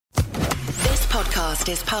podcast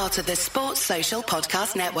is part of the Sports Social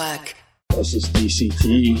Podcast Network. This is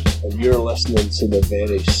DCT, and you're listening to the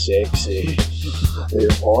very sexy, the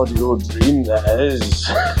audio dream that is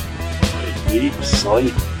deep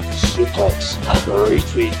slight suplex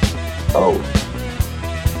retweet. Oh.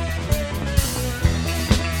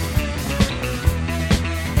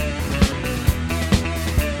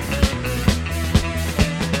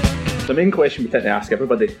 The main question we tend to ask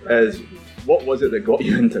everybody is, what was it that got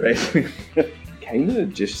you into wrestling? Kind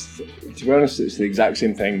of just, to be honest, it's the exact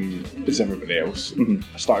same thing as everybody else. Mm-hmm.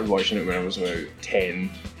 I started watching it when I was about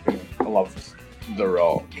 10. I loved The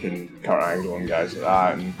Rock and Kurt Angle and guys like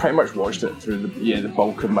that, and pretty much watched it through the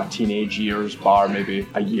bulk of my teenage years, bar maybe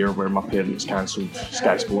a year where my parents cancelled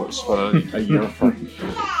Sky Sports for a year for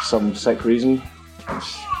some sick reason.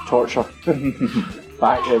 It's torture.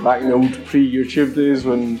 Back in the old pre-YouTube days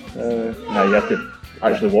when you have to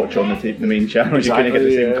actually watch on the main channel. Exactly, you couldn't get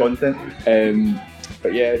the same content.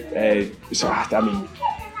 But yeah, so I mean,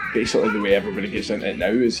 basically the way everybody gets into it now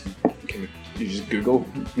is you just Google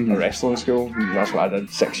a wrestling school, and that's what I did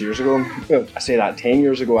 6 years ago. I say that 10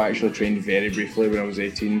 years ago I actually trained very briefly when I was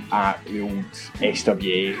 18 at the old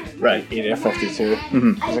SWA, right, Area 52.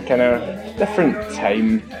 It was a kind of different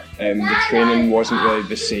time. The training wasn't really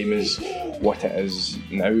the same as what it is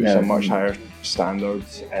now. It's a much higher standard,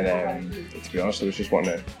 and to be honest, I was just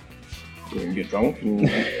wanting to go and get drunk and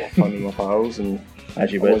have fun with my pals, and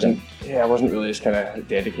as you would. I wasn't really as kind of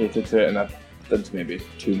dedicated to it, and I did maybe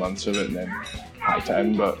 2 months of it and then packed it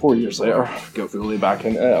in. But 4 years later, got fully back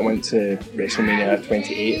into it. I went to WrestleMania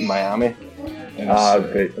 28 in Miami. Great.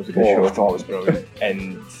 That was a good show. I thought it was brilliant.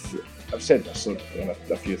 And I've said this on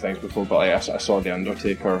a few things before, but like, I saw The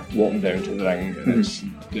Undertaker walking down to the ring, and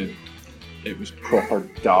it was proper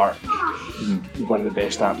dark, one of the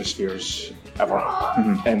best atmospheres ever.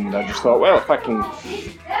 And I just thought, well, if I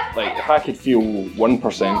could feel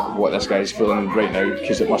 1% of what this guy's feeling right now,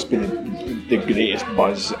 because it must be the greatest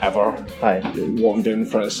buzz ever. Walking down in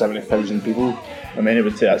front of 70,000 people. I mean, I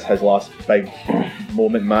would say that's his last big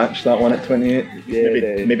moment match, that one at 28.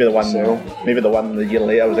 Maybe the one the year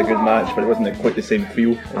later was a good match, but it wasn't quite the same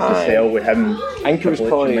feel as the Cell with him. I think it was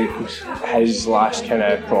probably his last kind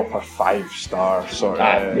of proper 5-star sort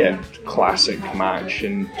of classic match,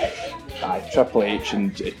 and Triple H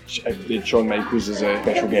and Shawn Michaels as a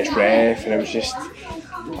special guest ref, and it was just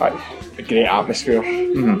a great atmosphere.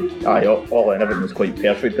 All and everything was quite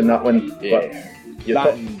perfect in that one. Yeah.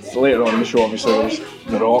 Later on in the show, obviously, there was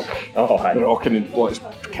The Rock. The Rock in what's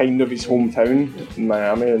kind of his hometown in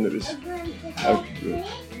Miami, and it was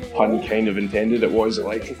pun kind of intended. It was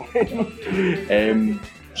electrifying.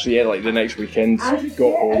 So yeah, like the next weekend, got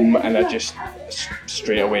home and I just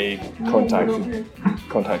straight away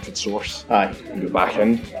contacted Source. And got back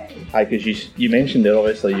in. Because you mentioned there,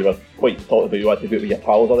 obviously you were quite talked about you had to do it with your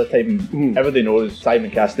pals all the time. Everybody knows Simon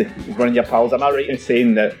Cassidy was one of your pals. Am I right in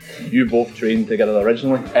saying that you both trained together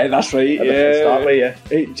originally? That's right.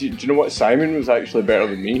 Hey, do you know what? Simon was actually better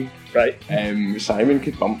than me. Right. Simon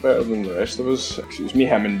could bump better than the rest of us. It was me,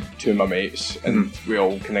 him, and 2 of my mates, and we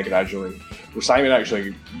all kind of gradually. Well, Simon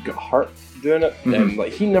actually got hurt doing it, and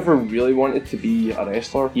he never really wanted to be a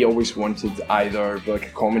wrestler. He always wanted either be like a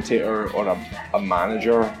commentator or a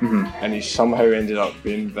manager, and he somehow ended up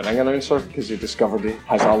being the ring announcer because he discovered he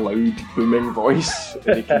has a loud, booming voice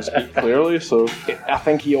and he can speak clearly. So I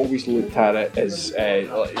think he always looked at it as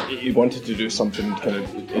he wanted to do something kind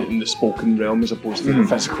of in the spoken realm as opposed to the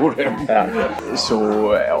physical realm.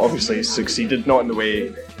 So obviously he succeeded, not in the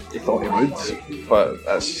way he thought he would, but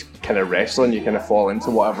that's kind of wrestling. You kind of fall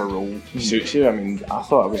into whatever role suits you. I mean, I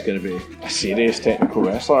thought I was going to be a serious technical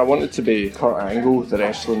wrestler. I wanted to be Kurt Angle, the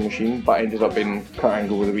wrestling machine, but I ended up being Kurt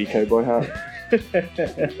Angle with a wee cowboy hat.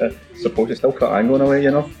 Suppose it's still Kurt Angle in a way,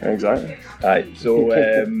 you know. Exactly. So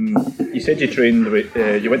you said you trained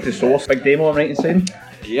you went to Source, Big Demo, I'm right in saying?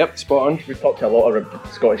 Yep, spot on. We've talked to a lot of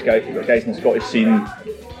Scottish guys in the Scottish scene.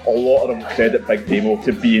 A lot of them credit Big Demo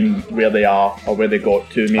to being where they are or where they got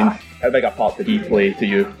to. I mean, how big a part did he play to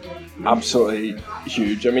you? Absolutely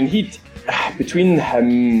huge. I mean, between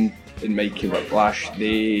him and Mikey Whiplash,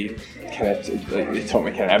 they taught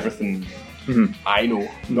me kind of everything I know.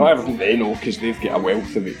 Not everything they know, because they've got a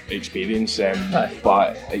wealth of experience.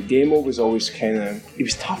 But Demo was always he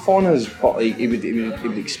was tough on us, but he would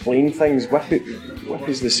explain things. Whip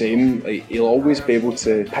is the same. He'll always be able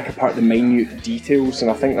to pick apart the minute details, and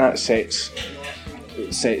I think that sets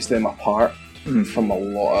them apart from a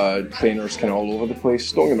lot of trainers kind of all over the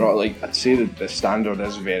place. Don't get me wrong, I'd say that the standard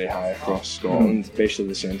is very high across Scotland, especially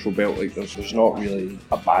the Central Belt. There's not really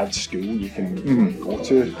a bad school you can go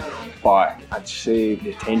to. but I'd say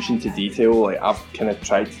the attention to detail, like I've kind of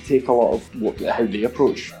tried to take a lot of how they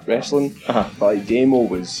approach wrestling, but like Demo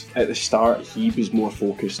was, at the start, he was more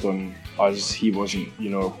focused on us. He wasn't,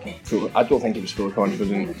 I don't think he was fully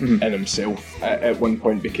confident in himself at one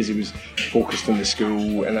point, because he was focused on the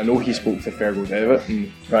school. And I know he spoke to Fergal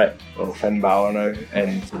Devitt or Finn Balor now,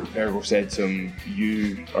 and Fergal said to him,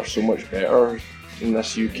 "You are so much better in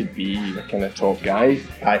this, you could be the kind of top guy.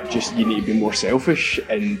 Just you need to be more selfish,"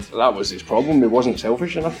 and that was his problem. He wasn't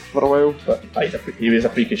selfish enough for a while. But he was a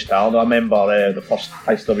freakish talent. I remember the first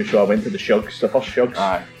ICW show I went to, the first Shugs,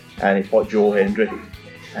 and he fought Joe Hendry,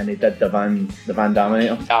 and he did the Van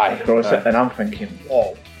Daminator across it, and I'm thinking,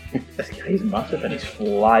 whoa, this guy's massive and he's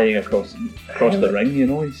flying across the ring,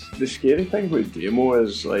 He's... The scary thing with Demo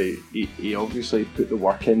is, like, he obviously put the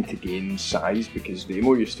work in to gain size, because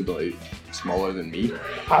Demo used to be, like, smaller than me.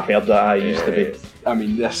 I've heard that. He used to be. I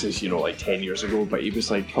mean, this is, like 10 years ago, but he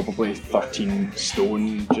was, like, probably 13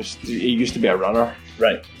 stone. He used to be a runner.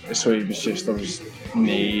 Right. So he was just, there was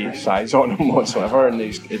no size on him whatsoever, and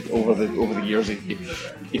over the years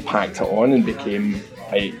he packed it on and became,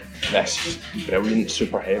 like, this brilliant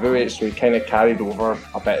super heavyweight. So he kind of carried over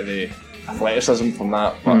a bit of the athleticism from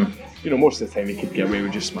that, but most of the time he could get away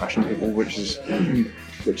with just smashing people, which is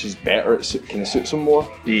better. It kind of suits him more.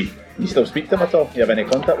 You still speak to him at all? You have any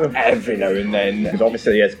contact with him? Every now and then. Because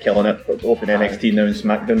obviously he is killing it, both in NXT now and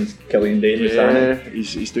SmackDown's killing dangerous. Yeah,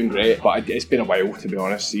 he's doing great, but it's been a while, to be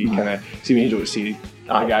honest. You kind of see when you don't see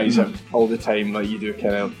the guys all the time, like you do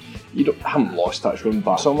kind of. I haven't lost touch with him,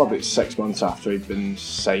 but I saw him about 6 months after he'd been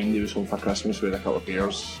signed. He was home for Christmas with a couple of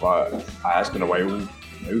beers, but it's been a while now,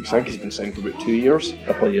 because I think he's been signed for about 2 years. A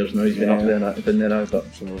couple of years now, he's been up there now, but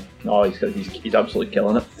no, he's absolutely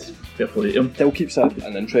killing it. Fair play to him. Still keeps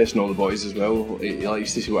an interest in all the boys as well. He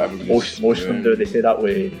likes to see what everybody's doing. Most of them do. They say that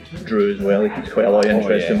way Drew as well. He keeps quite a lot of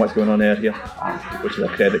interest in what's going on there here, which is a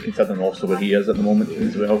credit considering also where he is at the moment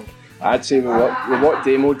as well. I'd say with what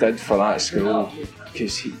Demo did for that school,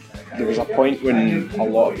 because there was a point when a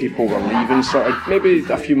lot of people were leaving, sort of maybe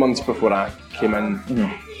a few months before I came in.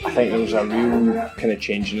 I think there was a real kind of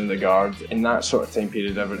changing in the guard. In that sort of time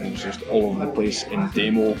period, everything was just all over the place, and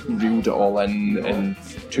Demo reeled it all in and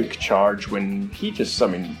took charge when he just,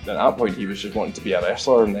 at that point he was just wanting to be a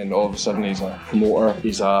wrestler, and then all of a sudden he's a promoter,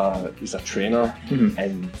 he's a trainer,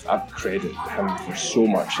 and I credit him for so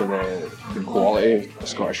much of the quality of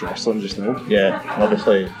Scottish wrestling just now. Yeah,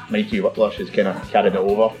 obviously Mikey Whiplash has kind of carried it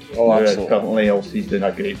over. Oh, absolutely. Currently, also he's doing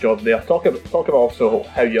a great job there. Talk about also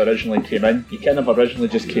how you originally came in. You kind of originally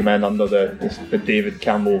just came in under the David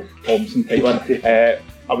Campbell Thompson type one.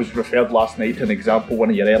 I was referred last night to an example, one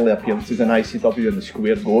of your early appearances in ICW in the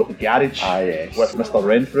Square Go at the garage with Mr.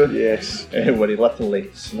 Renfrew. Yes. Where he literally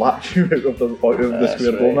slapped you out of the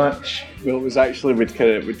Square Go match. Well, it was actually like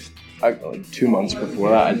 2 months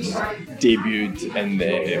before that, I'd debuted in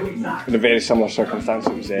a very similar circumstance.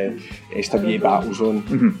 It was SWA Battle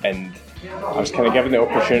Zone, and I was kind of given the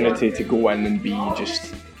opportunity to go in and be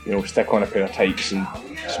just, stick on a pair of tights and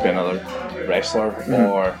just be another wrestler,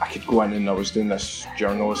 or I could go in and I was doing this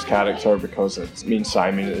journalist character because it's me and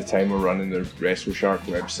Simon at the time were running the Wrestle Shark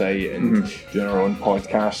website and doing our own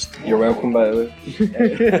podcast. You're welcome, by the way.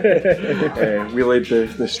 We laid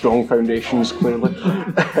the strong foundations clearly.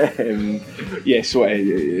 So I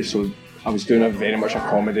was doing very much a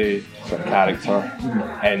comedy sort of character,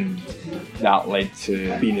 and that led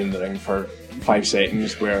to being in the ring for 5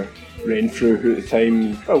 seconds where Renfrew, who at the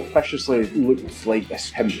time, viciously looked like this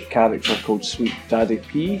pimp character called Sweet Daddy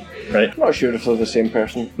P. Right. I'm not sure if they're the same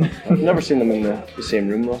person. I've never seen them in the same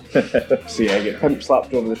room though. So yeah, I get pimp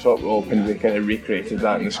slapped over the top rope, and we kind of recreated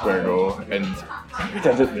that in the Square Go, and we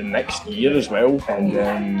did it the next year as well.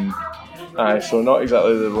 And so not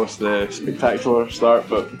exactly the most spectacular start,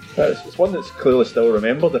 but it's one that's clearly still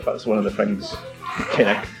remembered if that's one of the things kind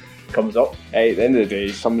of comes up. At the end of the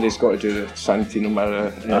day, somebody's got to do the Santino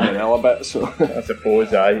Marinella bit, so I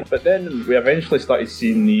suppose, aye. But then we eventually started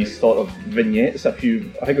seeing these sort of vignettes I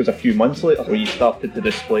think it was a few months later, where you started to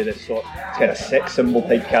display this sort of kind of sex symbol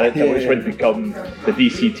type character, which would become the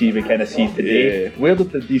DCT we kind of see today. Yeah. Where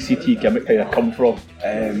did the DCT gimmick kind of come from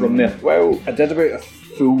there? Well, I did about a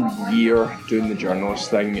full year doing the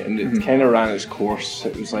journalist thing, and it kind of ran its course.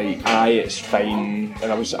 It was like, it's fine,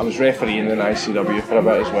 and I was refereeing in ICW for a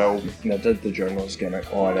bit as well, and I did the journalist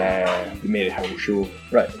gimmick on the Mary Hill show,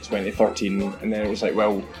 in 2013, and then it was like,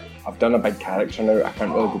 well, I've done a big character now, I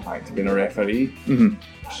can't really go back to being a referee.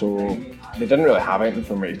 So they didn't really have anything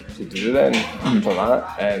for me to do then for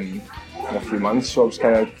that in a few months, so I was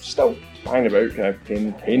kind of still banging about, kind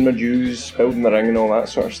of paying my dues, building the ring and all that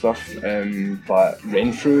sort of stuff. But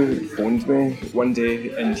Renfrew phoned me one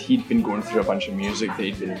day, and he'd been going through a bunch of music that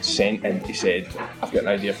he'd been sent, and he said, "I've got an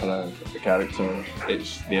idea for a character.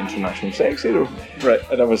 It's the International Sex Hero." Right.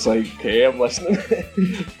 And I was like, "Okay, I'm listening."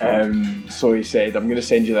 So he said, "I'm going to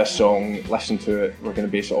send you this song. Listen to it. We're going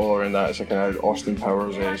to base it all around that. It's a kind of Austin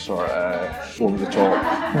Powers sort of over the top,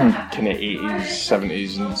 kind of 80s,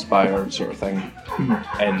 70s inspired sort of thing."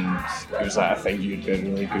 And it was like, "I think you'd be a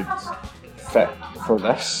really good fit for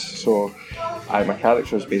this." So my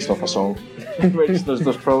character is based off a song, which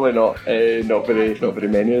there's probably not very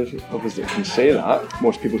many of us that can say that.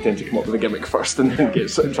 Most people tend to come up with a gimmick first and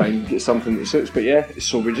then try and get something that suits. But yeah,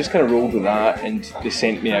 so we just kind of rolled with that, and they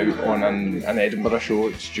sent me out on an Edinburgh show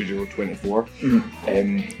at Studio 24,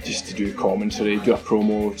 just to do commentary, do a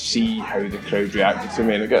promo, see how the crowd reacted to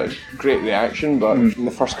me, and I got a great reaction. But in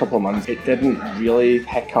the first couple of months, it didn't really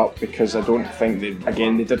pick up because I don't think they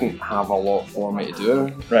didn't have a lot for me to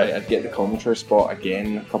do. Right, I'd get the commentary spot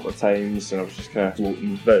again a couple of times, and I was just kind of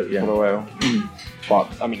floating for a while.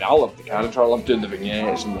 But I mean, I loved the character. I loved doing the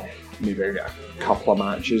vignettes, and maybe I got a couple of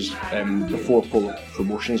matches before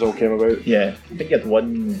promotions all came about. Yeah, I think you had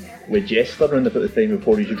one with Jester around about the time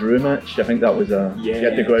before his Drew match. I think that was you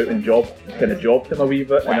had to go out and job him a wee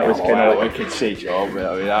bit, and it was kind of like, I could say job, but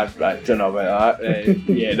I mean, I don't know about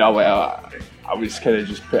that. I was kind of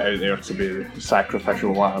just put out there to be the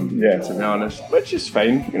sacrificial lamb, to be honest, which is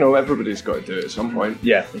fine. You know, everybody's got to do it at some point.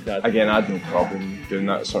 Yeah, exactly. Again, I had no problem doing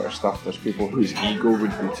that sort of stuff. There's people whose ego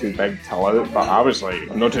would be too big to allow it, but I was like,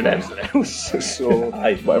 I'm not doing anything else. So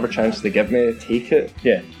whatever chance they give me, take it.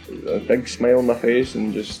 Yeah. A big smile on my face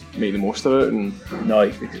and just make the most of it. And no,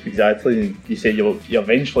 exactly. You said you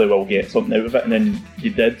eventually will get something out of it, and then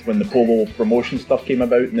you did when the Polo promotion stuff came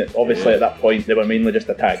about. And obviously at that point they were mainly just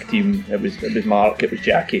a tag team. It was Mark, it was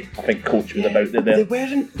Jackie. I think Coach was about there. They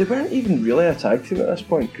weren't even really a tag team at this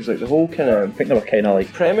point, because like the whole kind of, I think they were kind of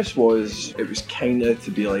like, premise was it was kind of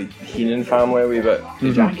to be like the Heenan family a wee bit.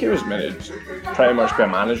 Jackie was meant to pretty much be a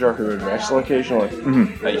manager who would wrestle occasionally.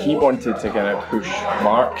 Like he wanted to kind of push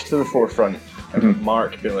Mark to the forefront, and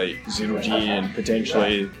Mark be like Zero G and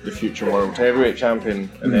potentially the future world heavyweight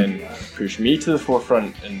champion, and then push me to the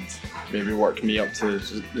forefront and maybe work me up to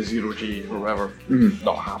the Zero G or whatever.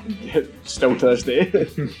 Not happened yet, still to this day.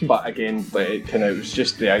 But again, like, it was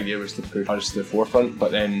just the idea was to push us to the forefront.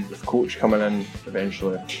 But then with Coach coming in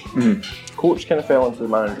eventually, Coach kind of fell into the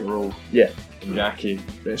manager role. Yeah, and Jackie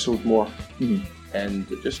wrestled more,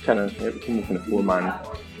 and it just kind of became a kind of 4-man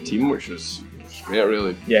team, which was great,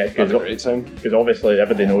 really. Yeah, had a great time. Because obviously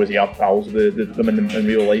everybody knows you have pals with them in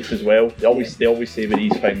real life as well. They always say with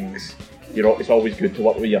these things, it's always good to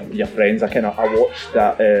work with your friends. I watched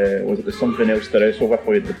that, was it the Something Else to Wrestle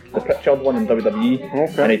with the Pritchard one in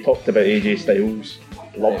WWE, and he talked about AJ Styles.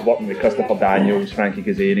 Loved working with Christopher Daniels, Frankie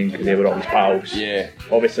Kazarian, because they were always pals. Yeah.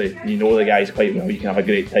 Obviously, you know the guys quite well, you can have a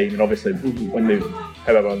great time, and obviously,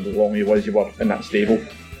 however long you were in that stable,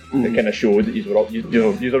 it kind of showed that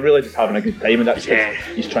you were really just having a good time, and that's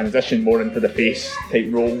he's transitioned more into the face type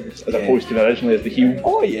role as opposed to originally as the heel.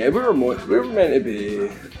 Oh yeah, we were meant to be.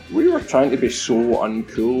 We were trying to be so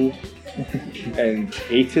uncool and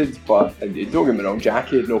hated, but don't get me wrong,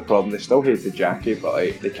 Jackie had no problem. They still hated Jackie, but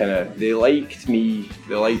like they liked me,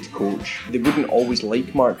 they liked Coach. They wouldn't always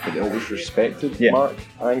like Mark, but they always respected Mark,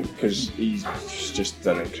 I think, because he's just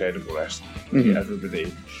an incredible wrestler.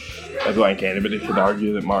 I don't think anybody could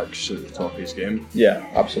argue that Mark's at the top of his game. Yeah,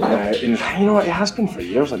 absolutely. And you know what, it has been for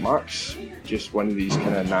years. Like Mark's just one of these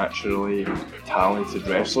kind of naturally talented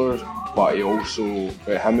wrestlers, but he also,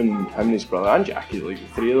 him and his brother and Jackie, like the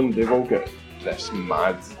three of them, they've all got this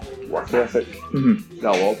mad work ethic that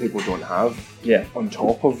a lot of people don't have. Yeah. On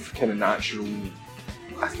top of kind of natural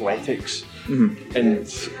athletics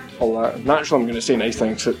and all that. Naturally, I'm going to say nice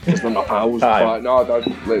things because they're my pals, but no,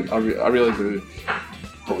 I really do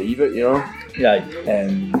believe it, you know. Yeah.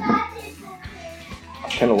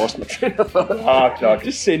 I've kind of lost my train of thought.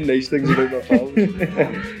 Just saying nice things about my pals.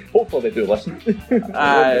 Hopefully they do listen.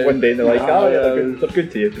 One day they're like, they're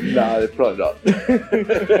good to you. Nah, they're probably not.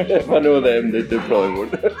 If I know them, they probably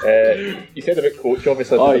won't. You said about Coach,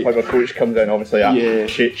 obviously, whenever Coach comes in, obviously,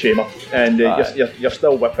 shamer, and you're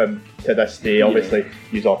still with him to this day. Obviously,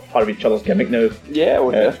 you are part of each other's gimmick now. Yeah,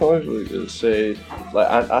 well, definitely. It's,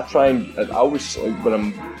 I try and I always, like, when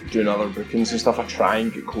I'm doing other bookings and stuff, I try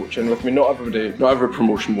and get Coach in with me. Not every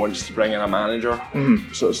promotion wants to bring in a manager,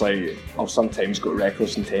 so it's like I'll sometimes go to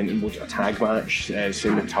Reckless Intent and we'll do a tag match.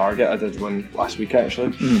 Same with Target. I did one last week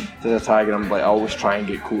actually. Did a tag, and I'm like, I always try and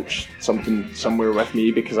get Coach somewhere with me,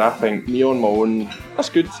 because I think me on my own, that's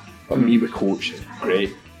good, but me with Coach is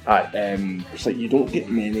great. Aye. It's like you don't get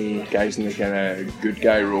many guys in the kind of good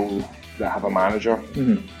guy role that have a manager,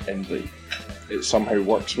 and like it somehow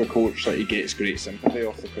works with a coach. Like he gets great sympathy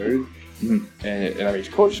off the crowd. And I mean, his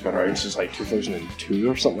coach has been around since like 2002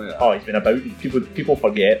 or something like that. Oh, he's been about. People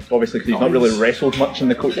forget, obviously, because he's not really wrestled much in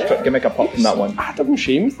the coach gimmick apart from that one. I had him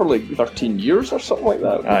shamed for like 13 years or something like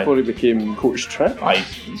that before he became Coach Trent. Aye,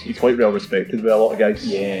 he's quite well respected by a lot of guys.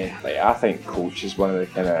 Yeah, like I think Coach is one of the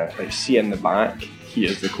kind of like, see in the back, he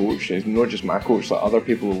is the coach. He's not just my coach. Like other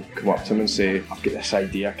people will come up to him and say, "I've got this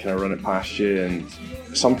idea, can I run it past you?" And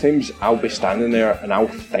sometimes I'll be standing there and I'll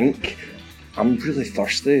think, I'm really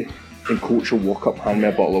thirsty. And Coach will walk up, hand me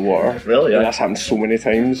a bottle of water. Really? Yeah. And that's happened so many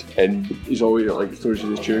times. And he's always like throws you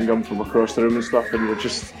his chewing gum from across the room and stuff. And you're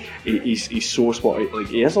just, he's so spotty. Like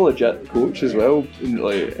he is a legit coach as well.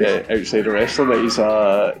 Like outside of wrestling, like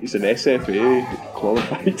he's an SFA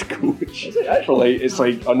qualified coach. Is it actually? For like it's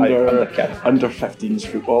like under 15s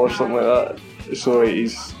football or something like that. So he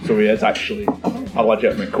is actually a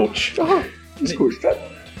legitimate coach. He's Coach Trent.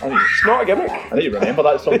 It's not a gimmick. I need to remember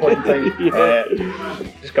that at some point in time.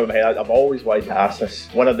 Just coming ahead, I've always wanted to ask this.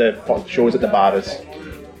 One of the first shows at the bar is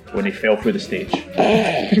when he fell through the stage.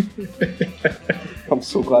 I'm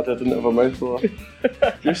so glad I didn't have a mouthful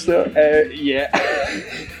of juice there. Yeah.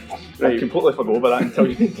 Right. I completely forgot about that until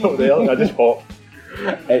you told me there. I just thought.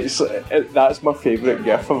 That's my favourite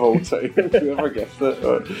gif of all time. Whoever gifted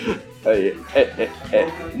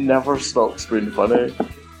it never stops being funny.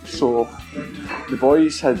 So the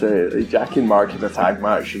boys had Jackie and Mark had a tag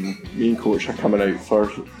match, and me and Coach are coming out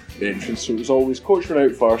for the entrance. So it was always Coach went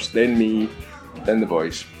out first, then me, then the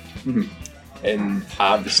boys. And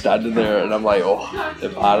I'm just standing there, and I'm like, "Oh, the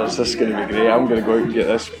Paris, this is going to be great. I'm going to go out and get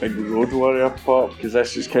this big Road Warrior pop because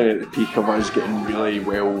this is kind of the peak of us getting really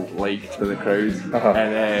well liked by the crowd."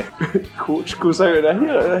 And Coach goes out,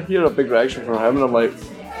 and I hear a big reaction from him, and I'm like,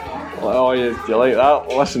 "Oh, yeah, do you like that?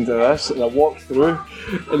 Listen to this." And I walk through,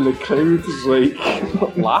 and the crowd is like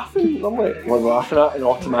laughing. And I'm like, "What are we laughing at?" And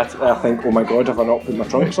automatically I think, "Oh my god, have I not put my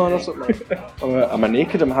trunks on or something? Am I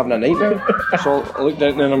naked? Am I having a nightmare?" So I look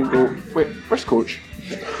down and I'm going, "Wait, where's Coach?"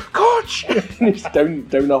 "Coach!" And he's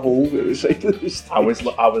down a hole at the side of the stage. I was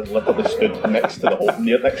literally stood next to the hole,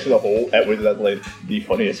 next to the hole. It was literally the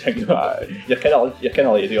funniest thing. You're kind of like,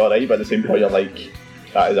 alright, but at the same point you're like,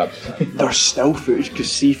 that is absolutely. There's still footage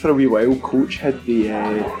because see, for a wee while, Coach had he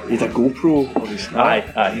had a GoPro on his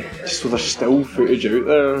snap. Aye. So there's still footage out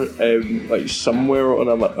there, like somewhere on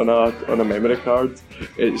a memory card.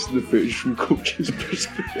 It's the footage from Coach's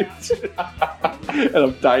pursuit, and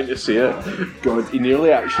I'm dying to see it. God, he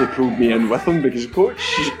nearly actually pulled me in with him because Coach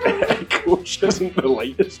isn't the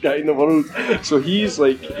lightest guy in the world. So he's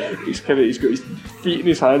got his feet in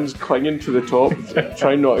his hands, clinging to the top,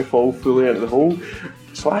 trying not to fall fully into the hole.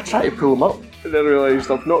 So I try to pull him up, and then I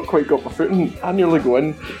realised I've not quite got my footing. I nearly go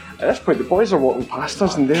in. At this point, the boys are walking past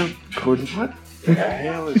us, and they're going, "What the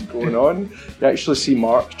hell is going on?" You actually see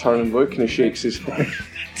Mark turn and look, and he shakes his head.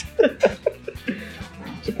 I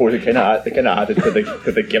suppose they kind of added to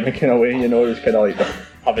the gimmick in a way, you know. It was kind of like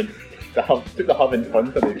took the having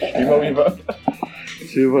fun to the extreme a wee bit.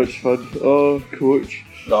 Too much fun. Oh, Coach.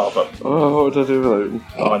 No, but what do I do without him?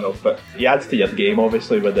 Oh no, but he adds to your game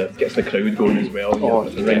obviously with gets the crowd going as well.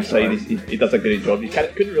 The right side, he does a great job. You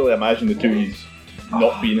couldn't really imagine the two he's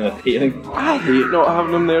not being entertaining. I hate not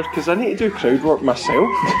having him there because I need to do crowd work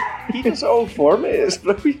myself. He does it all for me. It's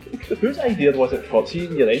brilliant. Whose idea was it for? See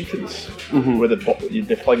in your entrance where you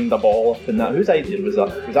defling the ball up and that. Whose idea was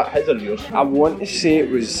that? Was that his or yours? I want to say it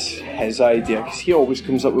was his idea because he always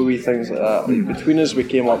comes up with wee things like that. Like between us, we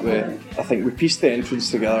came up with. I think we pieced the entrance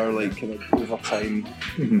together like kind of over time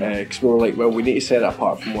because we were like, well, we need to set it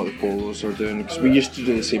apart from what the Polos are doing because we used to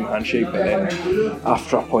do the same handshake, but then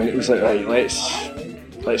after a point, it was like, right,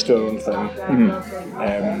 let's do our own thing.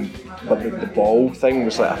 But the ball thing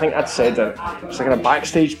was like, I think I'd said that it's like in a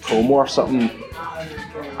backstage promo or something.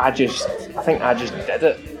 I think I just did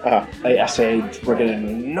it. Like I said, we're gonna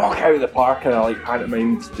knock out the park, and I like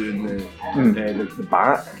pantomimed doing the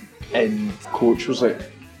bat, and Coach was like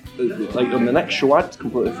on the next show, I'd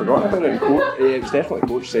completely forgotten about it. And it was definitely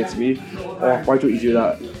Coach said to me, "Why don't you do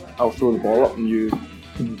that? I'll throw the ball up and you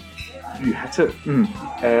hit it."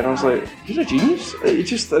 And I was like, "You're a genius." He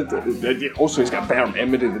just also he's got a better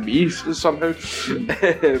memory than me somehow.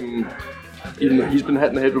 Even though he's been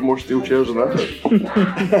hitting the head with more steel chairs than I.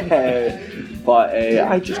 But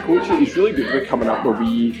I just Coach it. He's really good with coming up with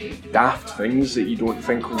wee daft things that you don't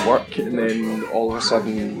think will work, and then all of a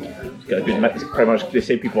sudden he's got a good mix. Pretty much, they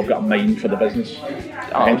say people have got a mind for the business.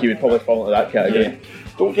 I think he would probably fall into that category. Yeah.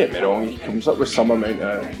 Don't get me wrong, he comes up with some amount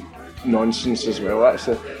of nonsense as well.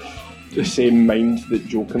 the same mind that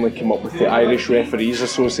jokingly came up with the Irish Referees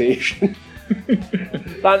Association.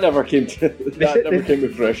 That never came to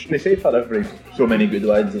fruition. They say for every so many good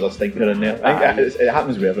lads there's a stinker in there. I think it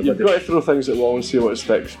happens with everybody. You've got to throw things at the wall and see what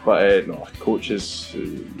sticks, but no, coaches,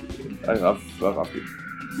 I've got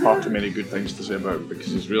far too many good things to say about him because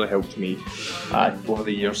he's really helped me over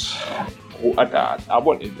the years. I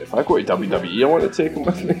want to, if I go to WWE, I want to take him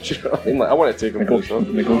with me. Do you know what I mean? Like, I want to take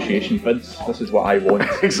him negotiation bids. This is what I want.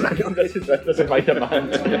 Exactly. this is my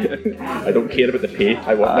demand. I don't care about the pay.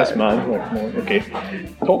 I want this man. Okay.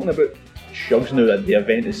 Talking about Shugs now, the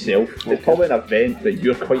event itself, it's probably an event that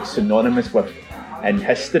you're quite synonymous with in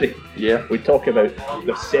history. Yeah. We talk about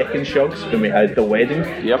the second Shugs when we had the wedding.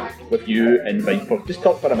 Yep. With you and Viper. Just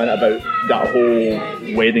talk for a minute about that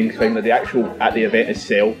whole wedding thing, at the event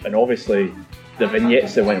itself, and obviously the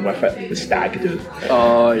vignettes that went with it, the stag do.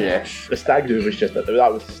 Oh yes. The stag do was just that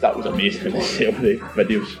was amazing in itself, the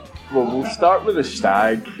videos. Well, we'll start with the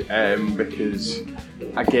stag because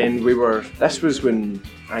again this was when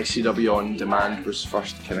ICW On Demand was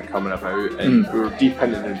first kind of coming about, and we were deep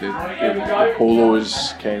into the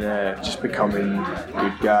polos kind of just becoming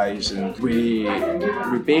good guys, and we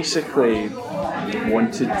basically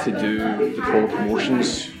wanted to do the polo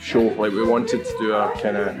promotions show. Like, we wanted to do a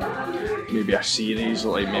kind of maybe a series,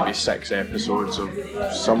 like maybe 6 episodes of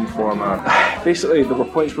some form of. Basically, there were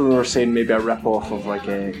points where we were saying maybe a rip off of like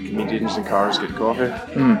Comedians in Cars Get Coffee,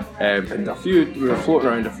 and we were floating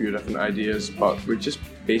around a few different ideas, but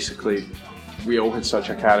we all had such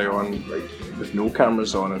a carry on, like, with no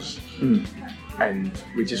cameras on us, and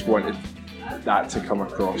we just wanted that to come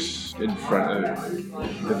across in front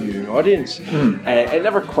of the viewing audience. It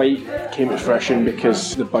never quite came to fruition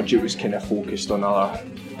because the budget was kind of focused on other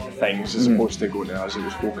things as opposed to going to us. It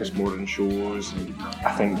was focused more on shows, and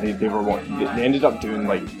I think they ended up doing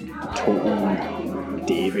like Total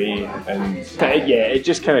Davey, and it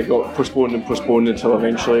just kind of got postponed until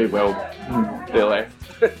eventually, they left.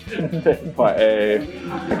 But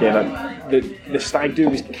again, the stag do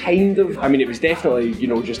was kind of, it was definitely,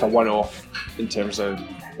 just a one-off in terms of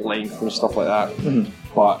length and stuff like that,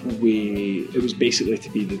 but it was basically to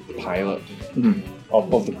be the pilot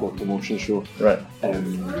of the promotion show, right?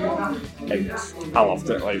 And I loved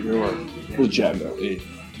it. Like, we were legitimately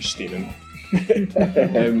steaming.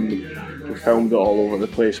 We filmed it all over the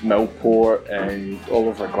place, Millport and all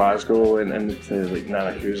over Glasgow, and into like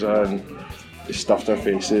Nanakusa, and we stuffed our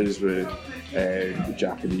faces with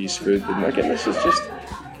Japanese food. And again,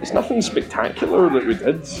 it's nothing spectacular that we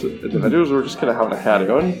did in the videos. We were just kind of having a carry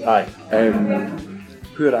on.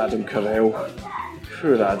 Poor Adam Carell.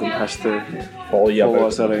 Poor Adam has to follow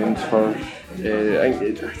us around for. I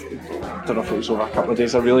don't know if it was over a couple of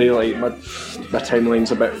days. I really my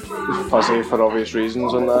timeline's a bit fuzzy for obvious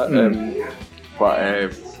reasons on that.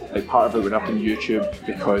 But part of it went up on YouTube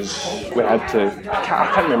because we had to. I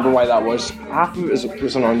can't remember why that was. Half of it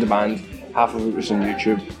was on demand, half of it was on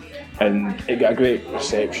YouTube, and it got a great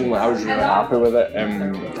reception. Like, I was really happy with it,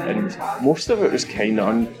 and most of it was kind of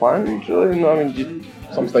unplanned. Really,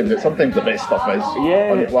 sometimes the best stuff is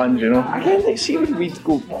unplanned, Again, see when we'd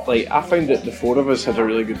go, I found that the 4 of us had a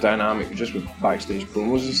really good dynamic just with backstage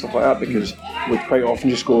promos and stuff like that, because we'd quite often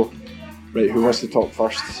just go, right, who wants to talk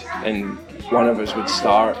first? And one of us would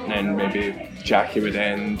start, and then maybe Jackie would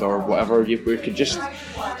end, or whatever. We could just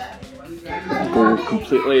go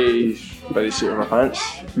completely by the seat of our pants,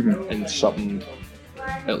 and something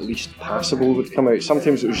at least passable would come out.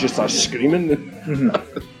 Sometimes it was just us screaming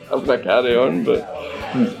having a carry on, but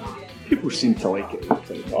people seem to like it.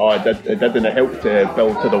 Oh, it did, and it helped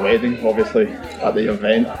build to the wedding, obviously, at the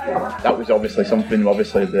event. That was obviously something,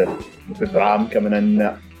 the Bram coming in,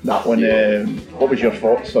 that one. What was your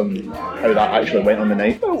thoughts on how that actually went on the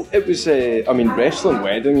night? Well, it was, wrestling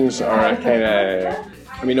weddings are a kind of,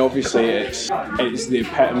 obviously it's the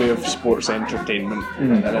epitome of sports entertainment,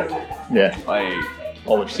 isn't it? Yeah.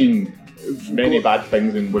 We've seen many bad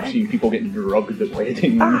things, and we've seen people getting drugged at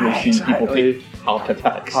weddings. We've seen people get heart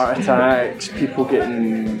attacks. People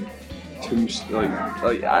getting just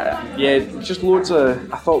loads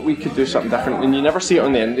of. I thought we could do something different, and you never see it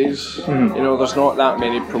on the indies. There's not that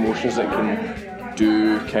many promotions that can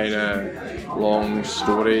do kind of long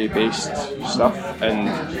story based stuff, and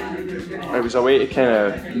it was a way to kind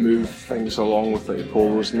of move things along with the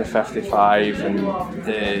polos and the 55, and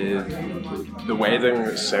the wedding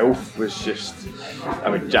itself was just.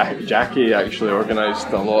 Jackie actually organised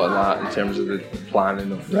a lot of that in terms of the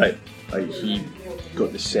planning of he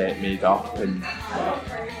got the set made up, and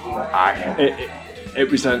it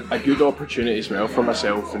was a good opportunity as well for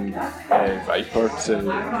myself and Viper to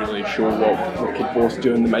really show what we could both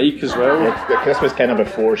do on the mic as well. Yeah, this was kind of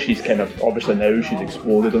before she's kind of, obviously now she's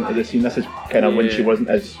exploded onto the scene. This is kind of when she wasn't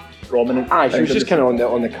as prominent. She was just kind of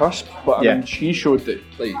on the cusp, but I mean, she showed that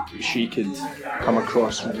like she could come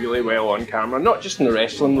across really well on camera, not just in the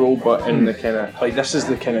wrestling role, but in the kind of like this is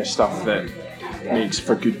the kind of stuff that makes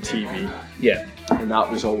for good TV. Yeah. And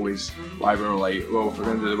that was always why we were like, well, if we're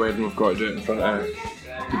going to do the wedding, we've got to do it in front of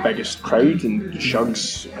the biggest crowd. And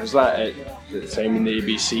Shug's was that at the time in the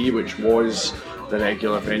ABC, which was the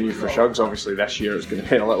regular venue for Shug's. Obviously, this year it's going to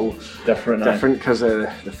be a little different because of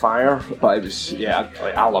the fire. But it was,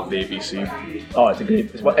 I love the ABC. Oh,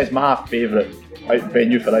 it's my favourite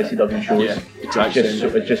venue for ICW shows. Yeah, exactly.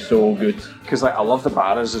 It's just so good. Because I love the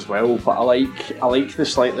barras as well, but I like the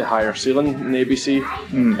slightly higher ceiling in the ABC.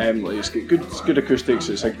 It's got good acoustics.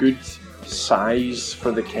 It's a good size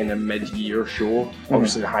for the kind of mid-year show.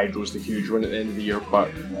 Obviously, the Hydro's the huge one at the end of the year,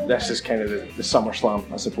 but this is kind of the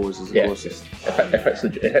SummerSlam, I suppose, is the closest.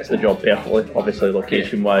 It hits the job perfectly. Obviously,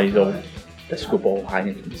 location-wise, all disco ball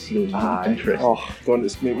hanging from the ceiling. Interesting. Oh, don't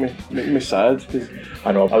just make me sad. Cause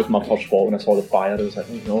I know, that was my first thought when I saw the fire. I was like,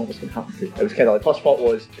 oh no, what's going to happen to it? It was kind of like, first thought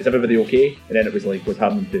was, is everybody okay? And then it was like, what's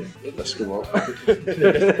happening to the disco ball?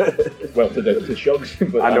 Well, to the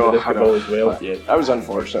Shugs, but I know, the disco ball as well. But yeah, that was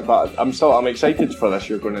unfortunate, but I'm excited for this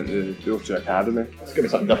year going into the O2 Academy. It's going to be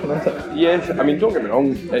something different, isn't it? Yeah, I mean, don't get me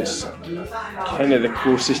wrong, it's kind of the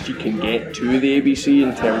closest you can get to the ABC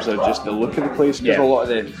in terms of just the look of the place, because a lot of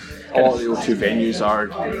the O2 venues are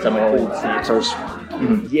similar old theatres.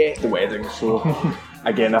 Yeah, the wedding. So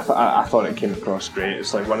again, I thought it came across great.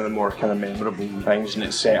 It's like one of the more kind of memorable things, and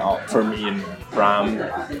it's set up for me and Bram,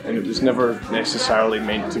 and it was never necessarily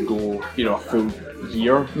meant to go, a full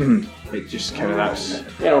year. It just kind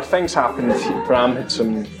of things happened. Bram had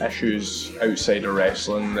some issues outside of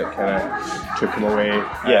wrestling that kind of took him away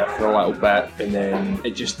for a little bit, and then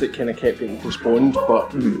it kind of kept getting postponed. But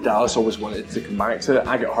Dallas always wanted to come back to it.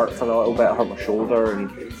 I got hurt for a little bit. I hurt my shoulder,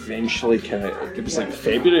 and eventually it was like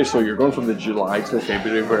February. So you're going from the July to the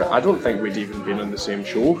February, where I don't think we'd even been on the same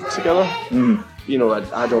show together.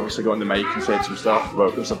 I'd obviously got on the mic and said some stuff, but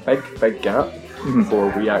there was a big gap before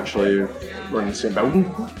we actually were in the same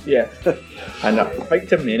building. Yeah. And I think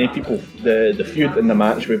to many people, the feud in the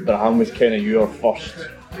match with Bram was kind of your first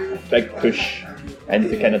big push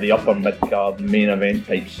into kind of the upper mid-card main event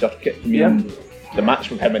type circuit. The match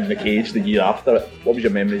with him in the cage the year after it, what was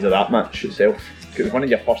your memories of that match itself? It was one of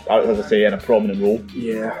your first out, as I say, in a prominent role.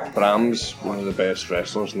 Yeah, Bram's one of the best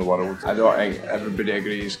wrestlers in the world. I don't think everybody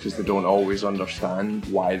agrees because they don't always understand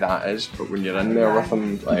why that is, but when you're in there with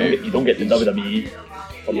him, you don't get the WWE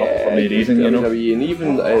for no reason, WWE, and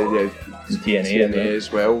even TNA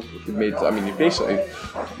as well. He basically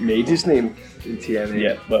made his name in TNA.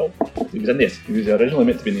 Yeah, well, he was in this. He was originally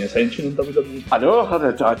meant to be in the Ascension in WWE. I know. I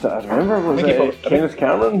remember. Kenneth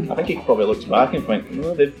Cameron? I think he probably looks back and thinks,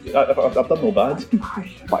 no, I've done no bad.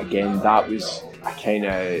 But again, that was a kind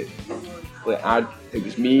of it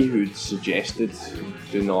was me who'd suggested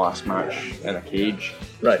doing the last match in a cage.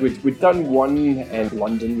 Right. We'd done one in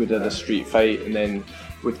London. We did a street fight, and then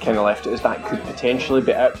we'd kind of left it as that could potentially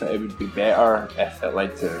be it, but it would be better if it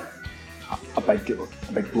led to a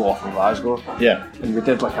big blow off in Glasgow. Yeah. And we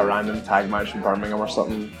did like a random tag match in Birmingham or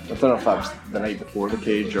something. I don't know if that was the night before the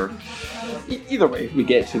cage or... Either way, we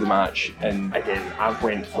get to the match, and again, I've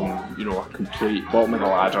went from, a complete bottom of the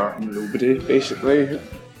ladder, nobody basically,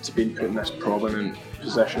 to being put in this prominent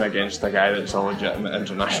position against a guy that's a legitimate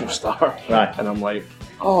international star. Right. And I'm like,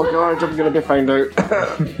 oh god, I'm going to be found out.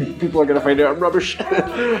 People are going to find out I'm rubbish.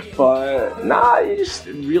 But you just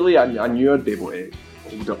really, I knew I'd be able to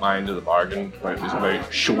hold up my end of the bargain when it was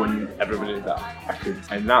about showing everybody that I could.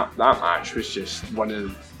 And that match was just one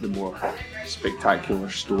of the more spectacular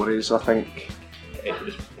stories, I think. It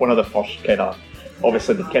was one of the first kind of...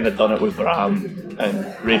 Obviously, they've kind of done it with Bram and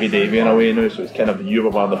Ravy Davey in a way now, so it's kind of, you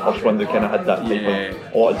were one of the first ones that kind of had that type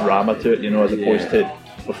of a lot of drama to it, as opposed to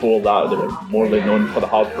before that, they were more known for the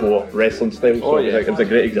hardcore wrestling style. So it was a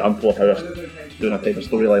great example of how doing a type of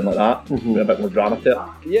storyline like that, with a bit more drama to it.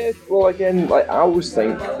 Yeah, well, again, I always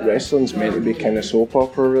think wrestling's meant to be kind of soap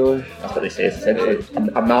opera, really. That's what they say, it's essentially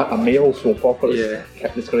a male soap opera.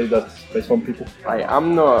 It's described as by some people. I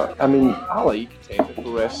like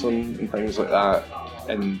technical wrestling and things like that,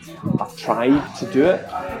 and I've tried to do it,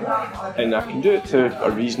 and I can do it to a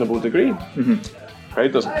reasonable degree.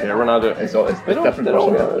 Crowd doesn't care when I do it. It's different.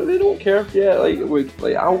 They don't care. Yeah,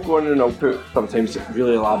 I'll go in and I'll put sometimes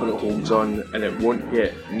really elaborate holds on, and it won't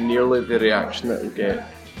get nearly the reaction that it'll get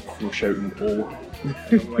from shouting "oh."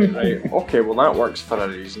 I'm like, right, okay, well that works for a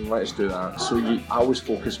reason, let's do that. So I was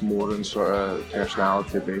focused more on sort of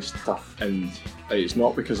personality based stuff, and it's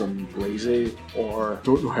not because I'm lazy or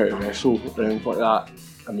don't know how to wrestle or anything like that.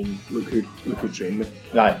 I mean, look who trained me.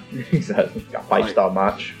 Aye, exactly. A 5-star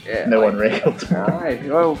match, Yeah, now on record. Aye,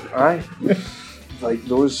 well, aye. Like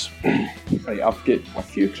those, like I've got a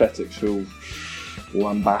few critics who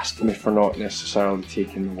will lambast me for not necessarily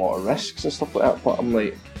taking a lot of risks and stuff like that, but I'm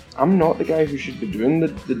like, I'm not the guy who should be doing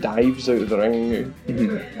the dives out of the ring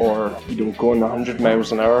or, going 100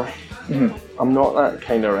 miles an hour. I'm not that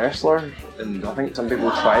kind of wrestler, and I think some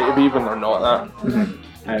people try to be when they're not that.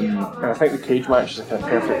 And I think the cage match is a kind of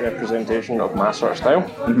perfect representation of my sort of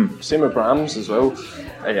style. Same with Brahms as well.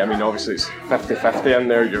 I mean, obviously it's 50-50 in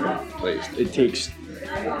there. It takes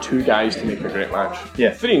 2 guys to make a great match.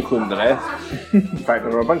 Yeah. 3 including the ref. In fact,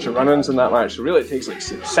 there were a bunch of run-ins in that match, so really it takes like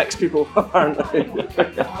 6 people apparently.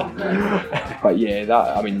 But yeah,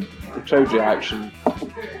 the crowd reaction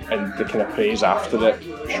and the kind of praise after it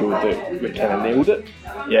showed that we kind of nailed it.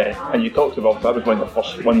 Yeah, and you talked about that was one of the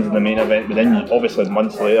first ones in the main event, but then obviously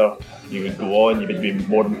months later you would go on, you would be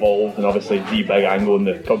more involved, and obviously the big angle in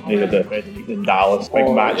the company had the Red Heat in Dallas, big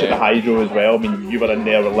match at the Hydro as well. I mean, you were in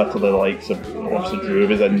there with literally the likes of, obviously Drew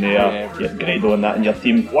was in there, you had Grado and that in your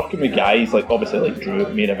team, working with guys like Drew,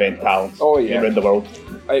 main event talents around the world.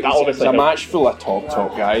 It was a match full of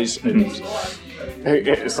top guys, and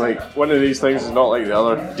it's like one of these things is not like the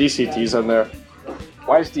other. DCT's in there.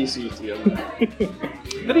 Why is DCT in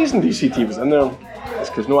there? The reason DCT was in there is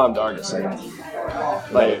because Noam Dar got signed.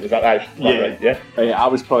 Is that right? Yeah. I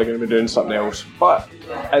was probably going to be doing something else, but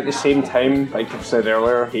at the same time, like I've said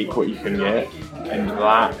earlier, take what you can get, and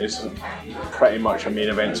that is pretty much a main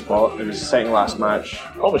event spot. It was the second last match.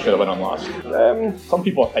 Probably should have went on last. Some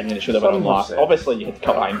people opinion it should have went on last. Obviously, you had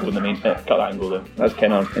Kurt Angle in the main. Kurt Angle, that's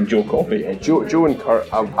kind of, and Joe Coffey. Yeah, Joe and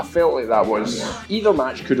Kurt. I felt like that was either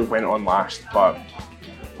match could have went on last, but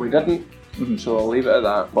we didn't. So I'll leave it at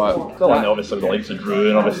that. But still, and obviously the likes of Drew,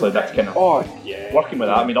 and obviously that's kind of working with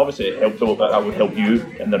that. I mean, obviously it helped a little bit. That would help you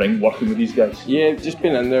in the ring working with these guys. Yeah, just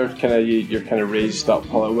being in there, kind of you're kind of raised up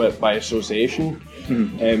a little bit by association.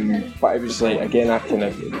 But it was like, again, I've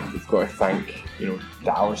got to thank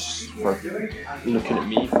Dallas for looking at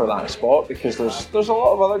me for that spot, because there's a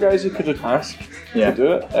lot of other guys who could have asked to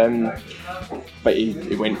do it. But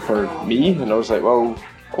he went for me, and I was like, well,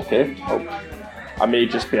 okay, I may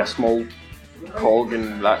just be a small cog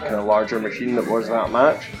in that kind of larger machine that was that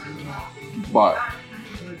match, but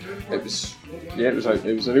it was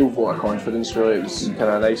a real vote of confidence. Really, it was kind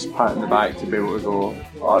of a nice pat in the back to be able to go,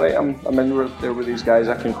 all right, I'm in there with these guys.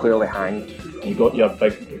 I can clearly hang. You got your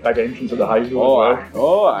big entrance at the Hydro as well.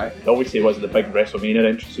 Oh, aye. Obviously, it was the big WrestleMania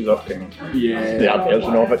entrances up and the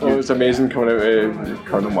version of it. It was amazing coming out with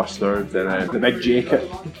Colonel Mustard and the big jacket.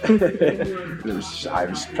 It was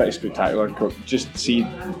pretty spectacular. Just see,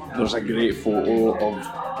 there's a great photo of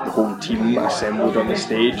the whole team assembled on the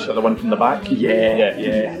stage. So the one from the back? Yeah.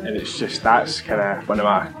 And it's just, that's kind of one of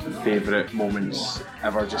my favourite moments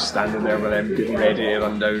ever, just standing there with them getting ready to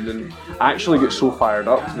run down. And I actually got so fired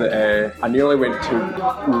up that I nearly went to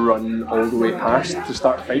run all the way past to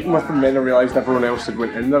start fighting with them, and then I realised everyone else had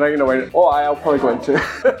went in the ring, and I went, I'll probably go into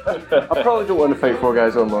I probably don't want to fight 4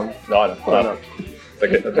 guys on long. No.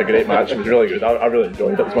 It's a great match. It was really good. I really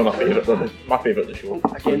enjoyed it. It was one of my favourite of the show.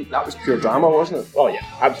 Again, that was pure drama, wasn't it? Oh yeah,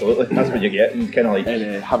 absolutely. That's what you get, and kind of like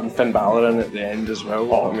having Finn Balor in at the end as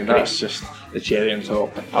well. That's just the cherry on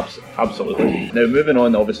top. Absolutely. Now moving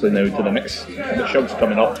on, obviously now to the mix. The Shug's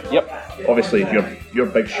coming up. Yep. Obviously, your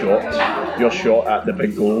big shot, your shot at the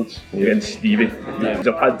big gold against Stevie. I've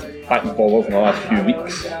had back and forwards in the last few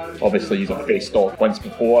weeks. Obviously, he's faced off once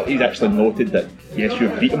before. He's actually noted that yes,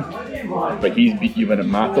 you've beat him, but he's beat you when it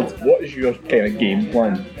mattered. What is your kind of game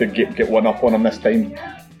plan to get one up on him this time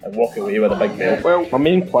and walk away with a big belt? Well, my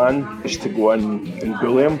main plan is to go in and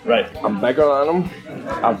bully him. Right. I'm bigger than him.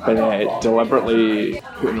 I've been deliberately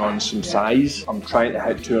putting on some size. I'm trying to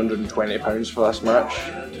hit 220 pounds for this match.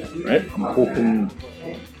 Right. I'm hoping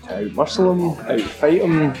to out-muscle him, out-fight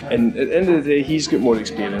him, and at the end of the day, he's got more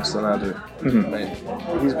experience than I do. Right?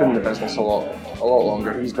 He's been in the business a lot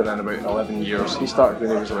longer. He's been in about 11 years. He started when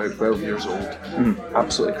he was about 12 years old.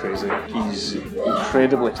 Absolutely crazy. He's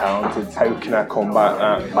incredibly talented. How can I combat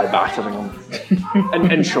that? By battering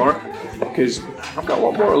him. in short, because I've got a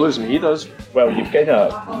lot more to lose than he does. Well, you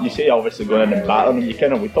say obviously going in and battering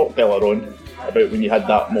him. We talked earlier on about when you had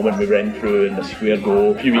that moment we ran through in the square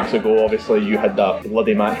go. A few weeks ago, obviously, you had that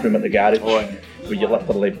bloody match room at the garage where you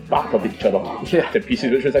literally battered each other to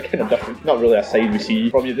pieces, which was a kind of different, not really a side we see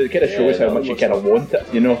from you. It kind of shows how much you kind of want it,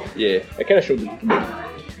 Yeah. It kind of showed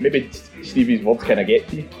maybe Stevie's words kind of get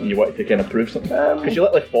to you and you wanted to kind of prove something? Because you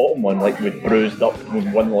literally fought him like with bruised up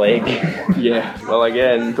with one leg. Yeah, well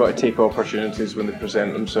again, you've got to take opportunities when they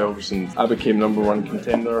present themselves, and I became number one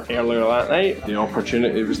contender earlier that night. The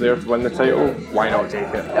opportunity was there to win the title, why not take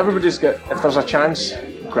it? Everybody's got, if there's a chance,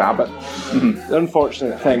 grab it. The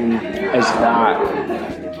unfortunate thing is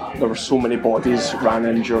that there were so many bodies ran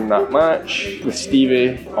in during that match. With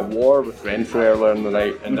Stevie, a war with Renfrew earlier in the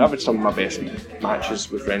night, and I've had some of my best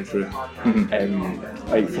matches with Renfrew.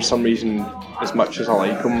 Like, for some reason, as much as I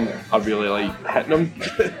like him, I really like hitting him,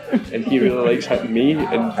 and he really likes hitting me.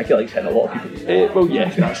 And I think he likes hitting a lot of people. Well, yeah,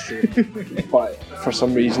 that's true. But for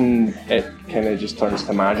some reason, it kind of just turns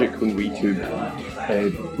to magic when we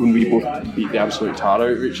both beat the absolute tar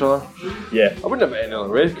out of each other. Yeah. I wouldn't have it any other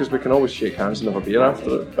way, because we can always shake hands and have a beer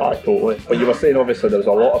after it. Ah, totally. But you were saying, obviously, there was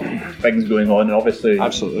a lot of things going on, and obviously,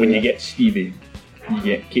 Absolutely, when you get Stevie, you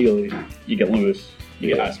get Kaylee, you get Lewis, you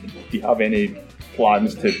get Aspen. Do you have any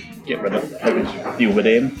plans to get rid of? How would you deal with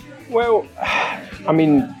them? Well, I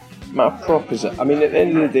mean, my proposition, at the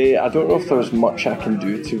end of the day, I don't know if there's much I can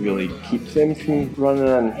do to really keep them from running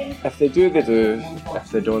in. If they do, they do.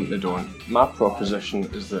 If they don't, they don't. My proposition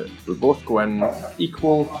is that we both go in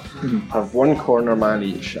equal, have one corner man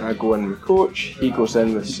each. I go in with Coach, he goes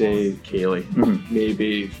in with, say, Kaylee.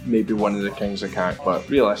 Maybe one of the Kings of Cack, but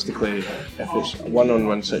realistically, if it's a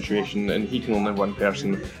one-on-one situation and he can only one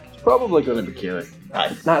person, it's probably going to be Kaylee.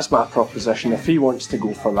 Aye. That's my proposition. If he wants to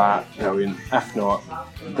go for that, brilliant. If not,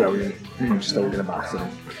 brilliant. I'm still going to batter him.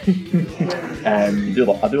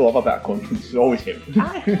 I do love a bit of confidence. It's always helps.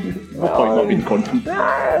 No point not being confident.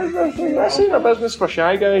 This ain't a business for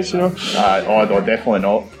shy guys, you know. Oh no, definitely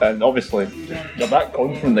not. And obviously, you're that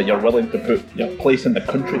confident that you're willing to put your place in the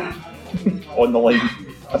country on the line,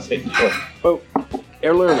 essentially. Well,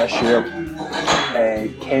 earlier this year,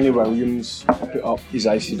 Kenny Williams put up his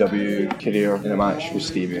ICW career in a match with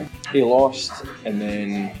Stevie. He lost, and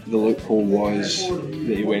then the loophole was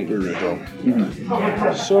that he went with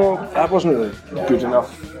Rudolph. So that wasn't really good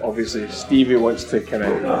enough. Obviously, Stevie wants to kind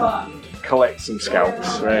of collect some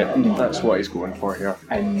scalps, right? That's what he's going for here.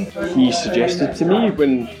 And he suggested to me,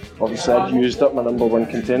 when obviously I'd used up my number one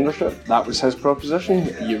contendership, that was his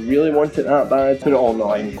proposition. You really want it that bad? Put it all on the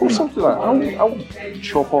line. Go something like that. I'll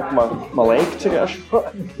chop off my leg to get a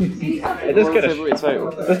shot. It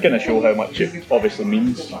does kind of show how much it obviously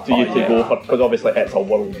means to you to go for, because obviously it's a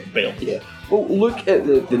world belt. Yeah. Well, look at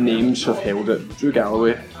the names who've held it. Drew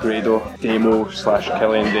Galloway, Grado, Demo /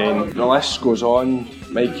 Killian Dane. The list goes on.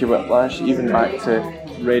 Mikey Whiplash, even back to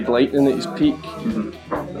Red Lightning at his peak.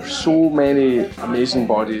 There's so many amazing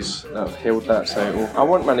bodies that have held that title. I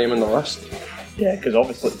want my name on the list. Yeah, because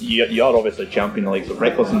obviously you're obviously champion like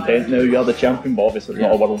Reckless Intent now. You're the champion, but obviously it's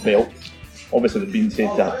not a world belt. Obviously, they've been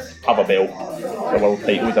said to have a belt, a world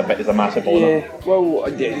title is a massive honour. Yeah, well,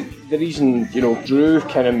 the reason, Drew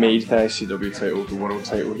kind of made the ICW title the world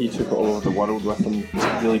title. He took it all over the world with him,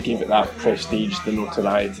 really gave it that prestige, the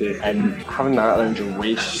notoriety, and having that around your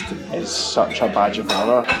waist is such a badge of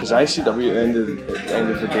honour. Because ICW, at the end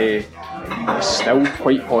of the day, is still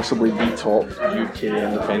quite possibly the top UK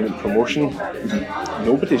independent promotion.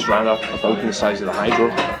 Nobody's ran up a building the size of the Hydro.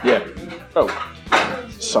 Yeah, well,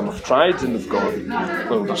 some have tried, and they've got,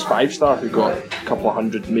 there's 5-Star who got a couple of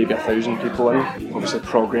hundred, maybe 1,000 people in. Obviously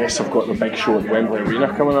Progress have got the big show at the Wembley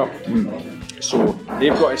Arena coming up. So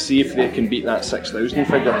they've got to see if they can beat that 6,000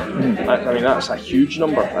 figure. I mean, that's a huge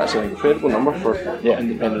number. That's an incredible number for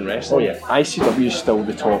independent wrestling. ICW is still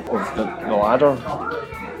the top of the ladder,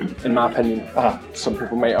 in my opinion. Some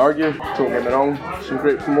people might argue, don't get me wrong, some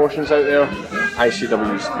great promotions out there.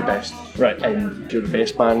 ICW is the best. Right, and if you're the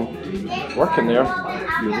best man working there,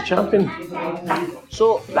 you're the champion.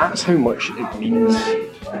 So that's how much it means.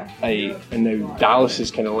 And now Dallas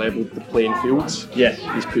has kind of levelled the playing fields. Yes.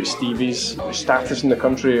 He's put Stevie's status in the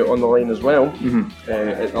country on the line as well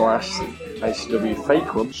at the last ICW Fight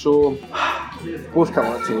Club. So both got a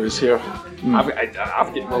lot to lose here. I've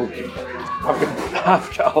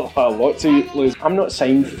got a lot to lose. I'm not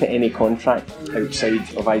signed to any contract outside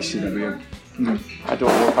of ICW. I don't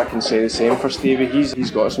know if I can say the same for Stevie.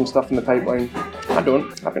 He's got some stuff in the pipeline. I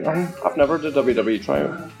don't. I've never did WWE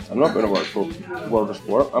tryout. I'm not going to work for World of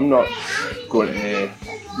Sport. I'm not going to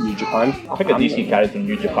New Japan. I think a DC character in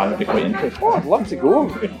New Japan would be quite interesting. Oh, I'd love to go.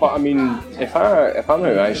 But I mean, if I'm out of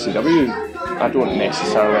ICW, I don't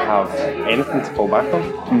necessarily have anything to fall back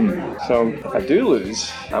on. So if I do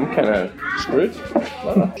lose, I'm kind of screwed.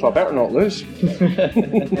 So I better not lose.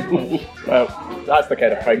 Well, that's the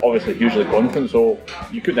kind of thing, obviously hugely confident, so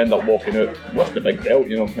you could end up walking out with the big belt,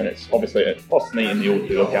 and it's obviously a first night in the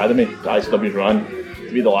O2 Academy, the ICW's ran,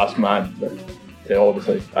 to be the last man to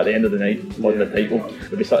obviously at the end of the night won the title,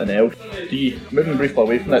 would be something else. Do you, moving briefly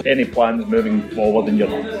away from that, any plans moving forward in your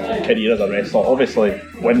career as a wrestler? Obviously,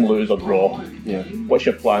 win, lose or draw. Yeah. What's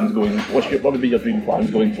your plans going? What would be your dream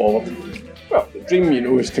plans going forward? Well, the dream,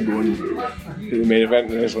 is to go and do the main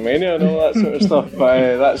event in WrestleMania and all that sort of stuff,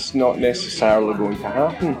 but that's not necessarily going to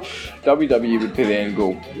happen. WWE would be the end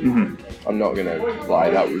goal. Mm-hmm. I'm not going to lie,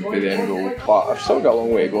 that would be the end goal, but I've still got a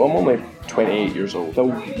long way to go. I'm only 28 years old,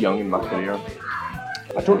 still young in my career.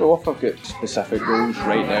 I don't know if I've got specific goals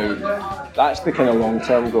right now. That's the kind of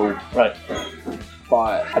long-term goal. Right.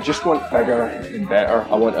 But I just want bigger and better.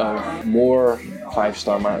 I want to have more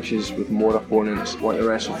 5-star matches with more opponents. I want to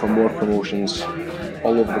wrestle for more promotions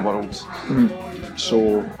all over the world. Mm-hmm.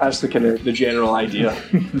 So that's the kind of the general idea.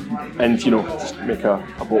 And just make a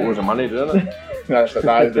boatload of money doing it.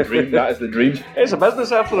 That is the dream. That is the dream. It's a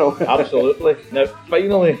business after all. Absolutely. Now,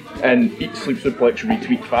 finally, in Eat, Sleep, Suplex,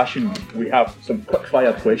 Retweet fashion, we have some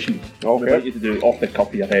quick-fire questions. Okay. We'd like you to do off the cuff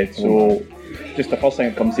of your head. So, just the first thing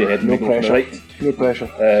that comes to your head. No pressure. Right. No pressure.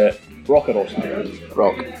 Rock or Austin?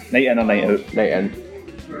 Rock. Night in or night out? Night in.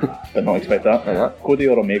 Did not expect that. Yeah. Cody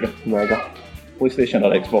or Omega? Omega. PlayStation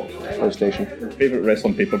or Xbox? PlayStation. Favourite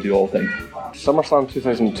wrestling pay-per-view all time? SummerSlam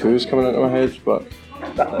 2002 is coming into my head, but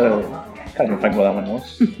can't even think what that one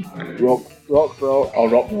was. Rock, bro. Oh,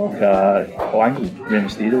 Rock. Angle, Rey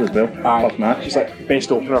Mysterio as well. First match. It's like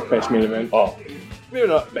best opener, best main event. Oh, maybe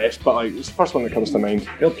not best, but it's the first one that comes to mind.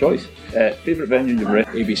 fair choice. Favourite venue you've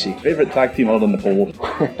wrestled? ABC. Favourite tag team other than the Polos?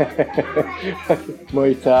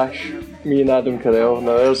 Muay Tash, me and Adam Carell.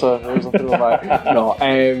 No, there's a throwback. No,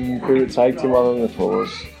 favourite tag team other than the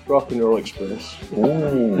Polos. Rock and Roll Express.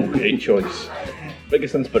 Oh, great choice.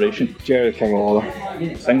 Biggest inspiration? Jerry King Lawler.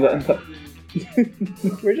 Singlet, isn't it?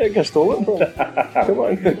 Where did I think I stole it from? Come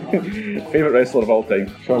on. Favourite wrestler of all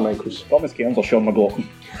time? Shawn Michaels. Thomas Cairns or Shawn McLaughlin?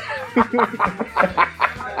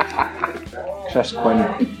 Chris Quinn.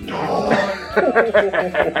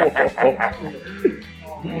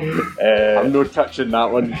 I'm not touching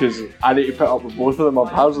that one because I need to put up with both of them. I'm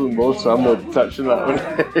pals with them both, so I'm not touching that one.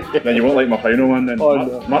 Then you won't like my final one then. Oh,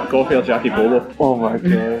 no. Mark Coffey or Jackie Polo? Oh my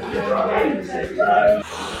god.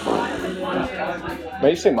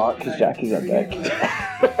 Might say Mark because Jackie's a dick.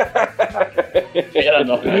 Fair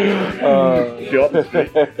enough. Oh,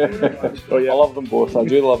 yeah. I love them both. I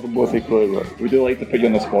do love them both equally. But we do like to put you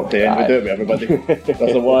on the spot to end. We do it with everybody.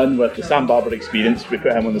 There's the one with the Sam Barber experience. We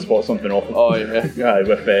put him on the spot something often. Oh yeah. Yeah,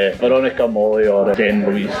 with Veronica, Molly or Jen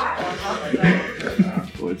Louise.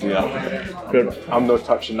 Oh dear. I'm not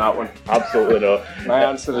touching that one. Absolutely not. My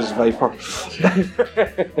answer is Viper. So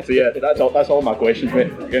yeah, that's all my questions,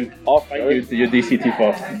 mate. Again, thank you to you, DCT,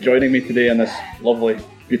 for joining me today on this lovely,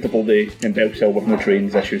 beautiful day in Bellshill with no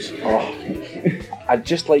trains issues. Oh, I'd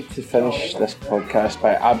just like to finish this podcast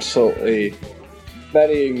by absolutely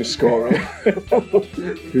burying Scott,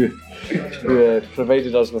 who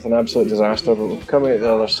provided us with an absolute disaster, but we've come out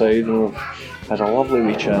the other side and we've had a lovely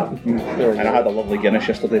wee chat. And I had a lovely Guinness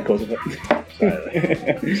yesterday because of it.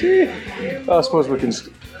 Well, I suppose we can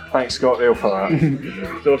thank Scott Rail for that.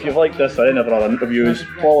 So if you've liked this or any of our other interviews,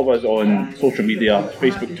 follow us on social media,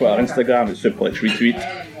 Facebook, Twitter, Instagram at Suplex Retweet.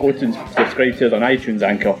 Go to subscribe to us on iTunes,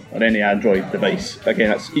 Anchor, or any Android device. Again,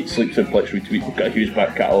 that's Eat, Sleep, Suplex Retweet. We've got a huge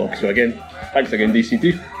back catalogue. So again, thanks again,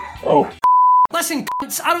 DCT. Oh. Listen,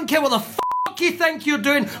 cunts, I don't care what the fuck you think you're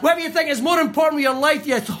doing, whatever you think is more important with your life,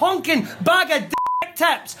 you honking bag of dick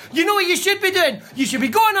tips. You know what you should be doing? You should be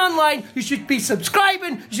going online, you should be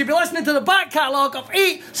subscribing, you should be listening to the back catalogue of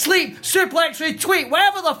Eat, Sleep, Suplex, Retweet,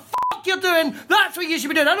 whatever the fuck you're doing, that's what you should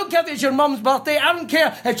be doing. I don't care if it's your mum's birthday, I don't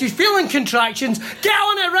care if she's feeling contractions, get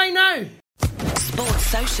on it right now. Sports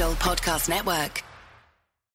Social Podcast Network.